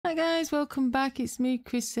Hi guys, welcome back. It's me,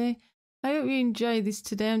 Chrissy. I hope you enjoy this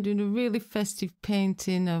today. I'm doing a really festive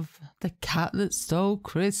painting of the cat that stole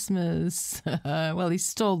Christmas. Well, he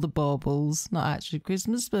stole the baubles, not actually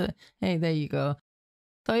Christmas, but hey, there you go.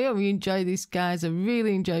 So I hope you enjoy this, guys. I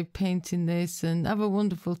really enjoyed painting this, and have a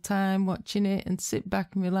wonderful time watching it and sit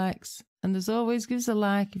back and relax. And as always, give us a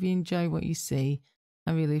like if you enjoy what you see.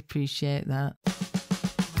 I really appreciate that.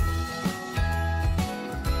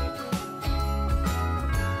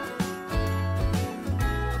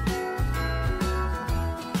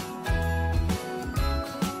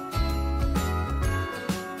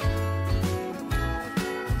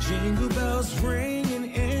 Jingle bells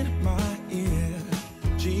ringing in my ear.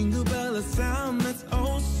 Jingle bell, a sound that's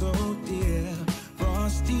oh so dear.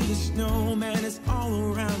 Frosty the snowman is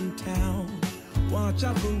all around town. Watch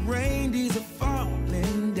out for reindeers are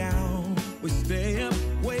falling down. We stay up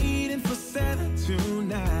waiting for Santa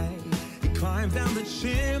tonight. He climbs down the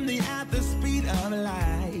chimney at the speed of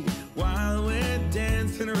light, while we're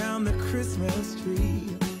dancing around the Christmas tree,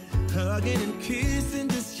 hugging and kissing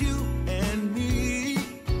just you and me.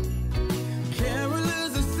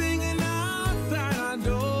 Carolers are singing outside our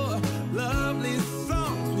door, lovely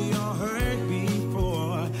songs we all heard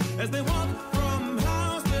before, as they walk from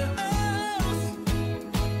house to house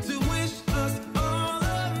to wish us all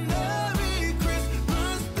a Merry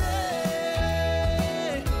Christmas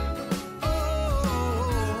Day.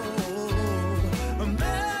 Oh, a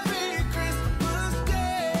Merry Christmas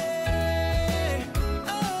Day.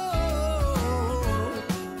 Oh,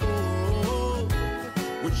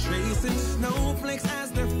 we're chasing snowflakes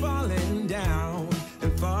as they're falling down,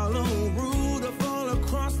 and follow Rudolph all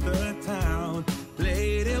across the town.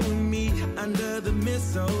 Later we meet under the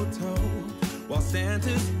mistletoe, while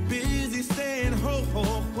Santa's busy saying ho ho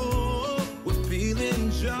ho. We're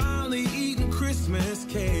feeling jolly, eating Christmas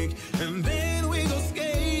cake, and then we go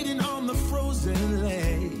skating on the frozen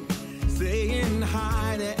lake, saying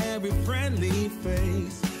hi to every friendly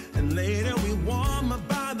face, and later we warm up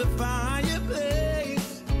by the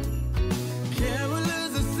fireplace.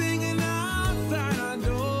 Carolers are singing outside our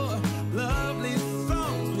door, lovely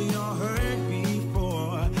songs we all heard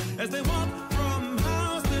before, as they walk from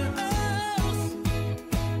house to house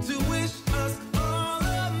to wish us all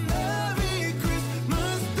a Merry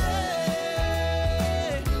Christmas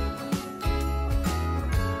Day.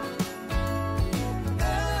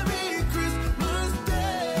 Merry Christmas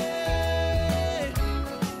Day.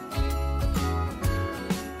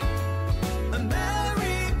 A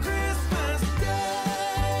Merry Christmas Day.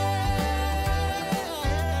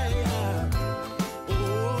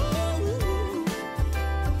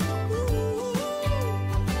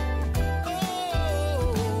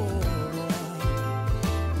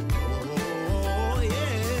 Oh,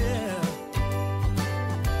 yeah.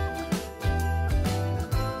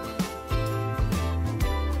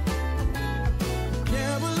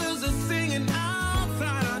 Carolers are singing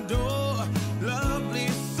outside our door, lovely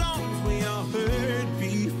songs we all heard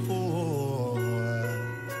before,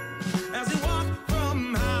 as we walk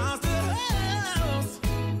from house to house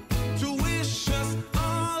to wish us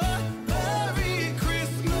all a Merry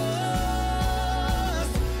Christmas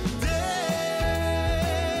Day.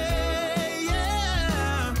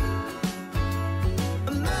 Yeah,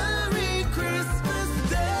 a Merry Christmas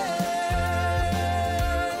Day.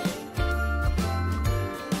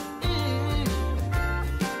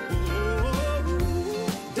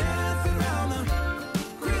 Dancing around the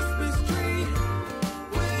Christmas tree,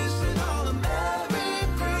 wishing all a Merry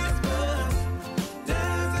Christmas.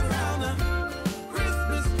 Dancing around the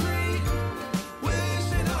Christmas tree,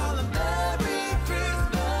 wishing all a Merry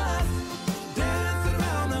Christmas. Dancing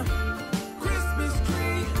around the Christmas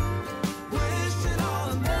tree, wishing all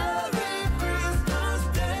a Merry Christmas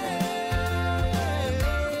Day.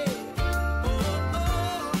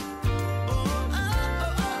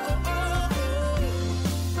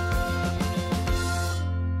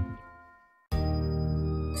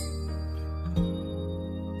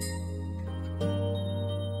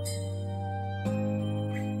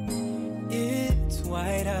 It's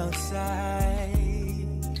white outside,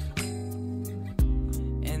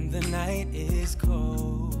 and the night is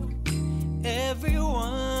cold.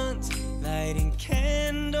 Everyone's lighting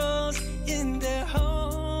candles in their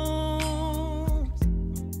homes.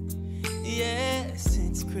 Yes,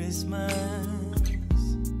 it's Christmas.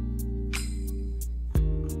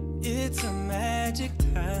 It's a magic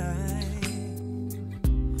time.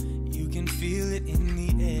 You can feel it in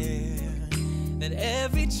the air, that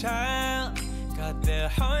every child got their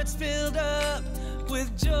hearts filled up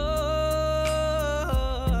with joy.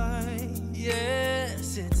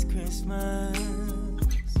 Yes, it's Christmas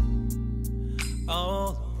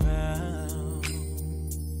all around.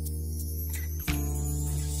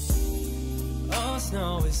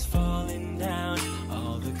 snow is falling down,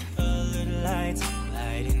 all the colored lights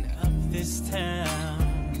lighting up this town.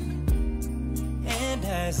 And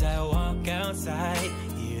as I walk outside,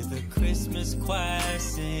 hear the Christmas choir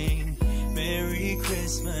sing, Merry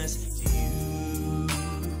Christmas to you.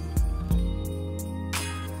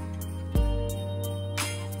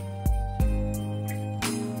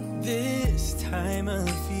 This time of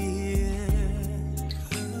year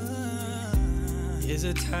is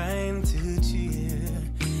a time to cheer.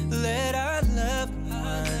 Let our loved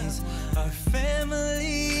ones, our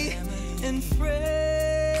family and friends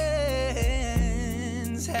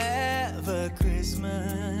have a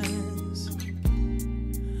Christmas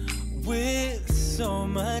with so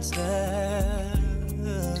much love,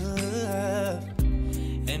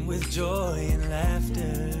 and with joy and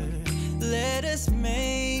laughter. Let us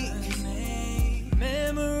make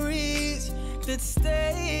memories that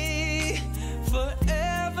stay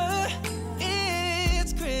forever.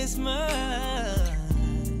 It's Christmas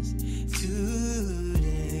today.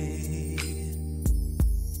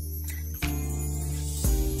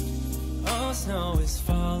 All snow is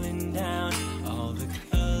falling down, all the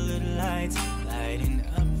colored lights lighting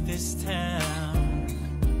up this town.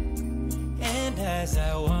 And as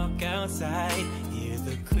I walk outside, hear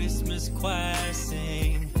the Christmas choir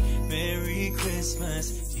sing, Merry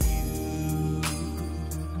Christmas to you.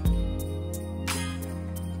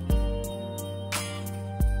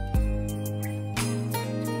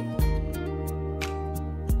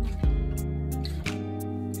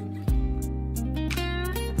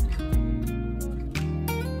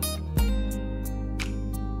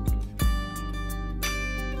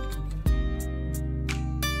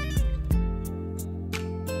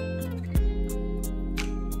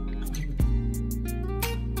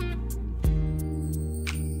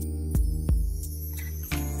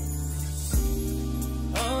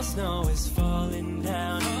 Snow is falling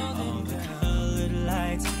down, all the colored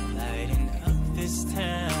lights lighting up this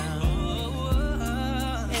town.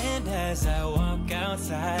 And as I walk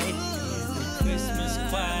outside, hear the Christmas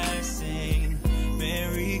choir sing,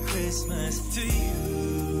 Merry Christmas to you.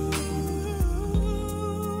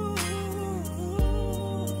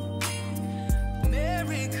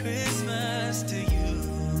 Merry Christmas to you.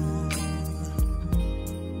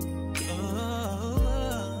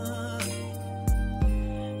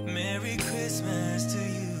 Merry Christmas to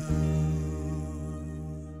you.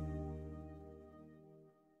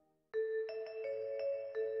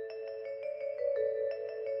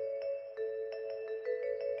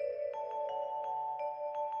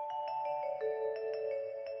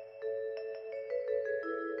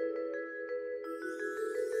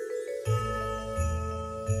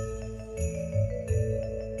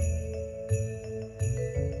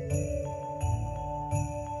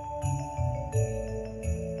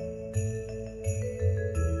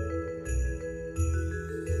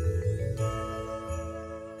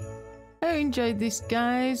 I enjoyed this,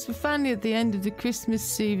 guys. We're finally at the end of the Christmas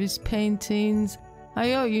series paintings.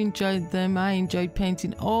 I hope you enjoyed them. I enjoyed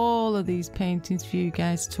painting all of these paintings for you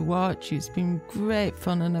guys to watch. It's been great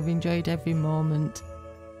fun and I've enjoyed every moment.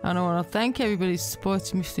 And I want to thank everybody for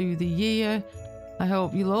supporting me through the year. I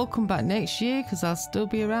hope you'll all come back next year because I'll still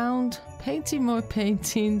be around painting more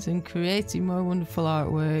paintings and creating more wonderful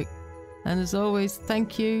artwork. And as always,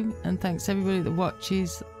 thank you, and thanks everybody that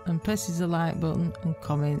watches and presses the like button and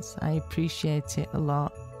comments. I appreciate it a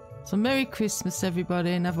lot. So Merry Christmas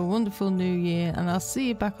everybody, and have a wonderful new year, and I'll see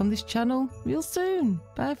you back on this channel real soon.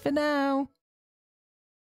 Bye for now.